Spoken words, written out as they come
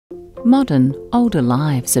Modern, older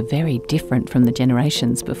lives are very different from the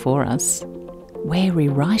generations before us. We're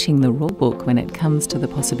rewriting the rulebook when it comes to the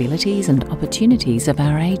possibilities and opportunities of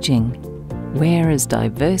our ageing. We're as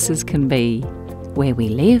diverse as can be, where we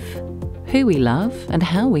live, who we love and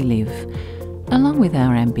how we live, along with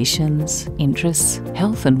our ambitions, interests,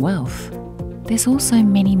 health and wealth. There's also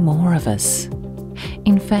many more of us.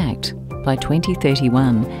 In fact, by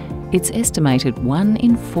 2031, it's estimated 1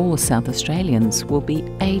 in 4 South Australians will be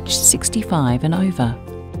aged 65 and over.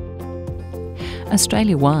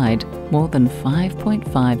 Australia-wide, more than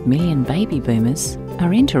 5.5 million baby boomers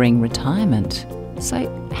are entering retirement. So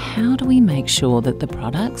how do we make sure that the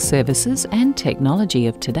products, services and technology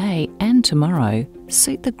of today and tomorrow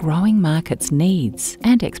suit the growing market's needs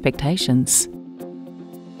and expectations?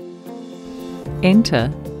 Enter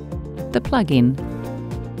the plug-in.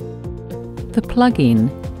 The plug-in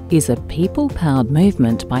is a people-powered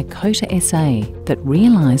movement by Kota SA that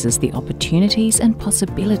realises the opportunities and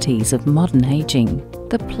possibilities of modern ageing.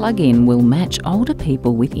 The plug-in will match older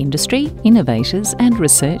people with industry, innovators and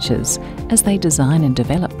researchers as they design and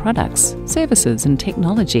develop products, services and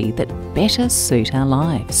technology that better suit our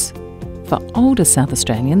lives. For older South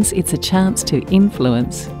Australians, it's a chance to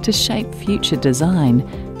influence, to shape future design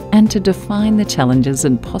and to define the challenges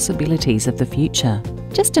and possibilities of the future.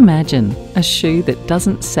 Just imagine a shoe that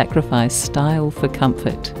doesn't sacrifice style for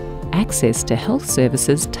comfort, access to health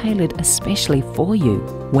services tailored especially for you,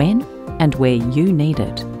 when and where you need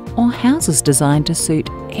it, or houses designed to suit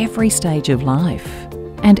every stage of life.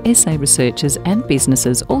 And SA researchers and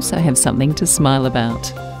businesses also have something to smile about.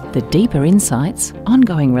 The deeper insights,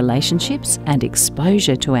 ongoing relationships and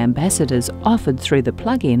exposure to ambassadors offered through the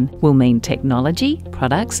plug-in will mean technology,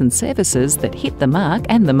 products and services that hit the mark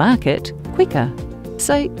and the market quicker.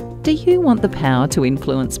 So, do you want the power to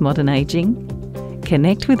influence modern ageing?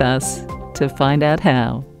 Connect with us to find out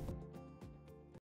how.